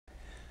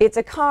It's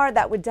a car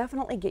that would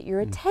definitely get your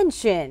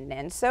attention,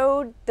 and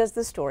so does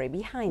the story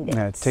behind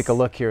it. Take a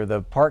look here.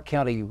 The Park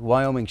County,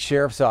 Wyoming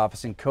Sheriff's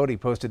Office in Cody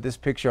posted this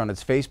picture on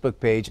its Facebook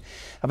page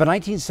of a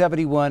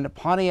 1971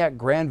 Pontiac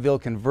Granville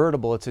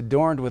convertible. It's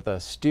adorned with a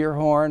steer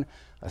horn,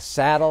 a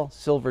saddle,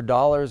 silver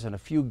dollars, and a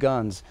few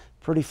guns.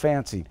 Pretty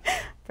fancy.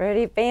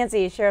 Pretty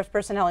fancy. Sheriff's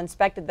personnel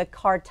inspected the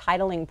car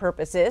titling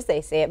purposes. They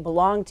say it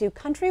belonged to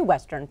country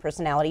western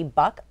personality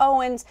Buck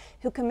Owens,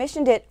 who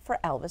commissioned it for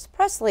Elvis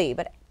Presley.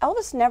 But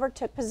Elvis never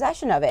took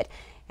possession of it,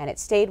 and it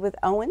stayed with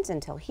Owens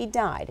until he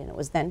died, and it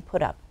was then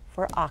put up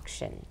for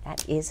auction.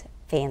 That is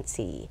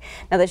fancy.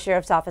 Now, the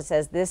sheriff's office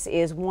says this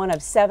is one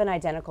of 7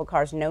 identical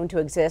cars known to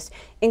exist,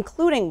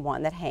 including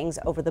one that hangs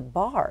over the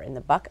bar in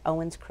the Buck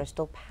Owens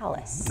Crystal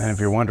Palace. And if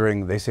you're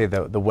wondering, they say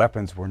the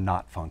weapons were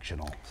not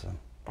functional. So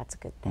that's a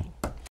good thing.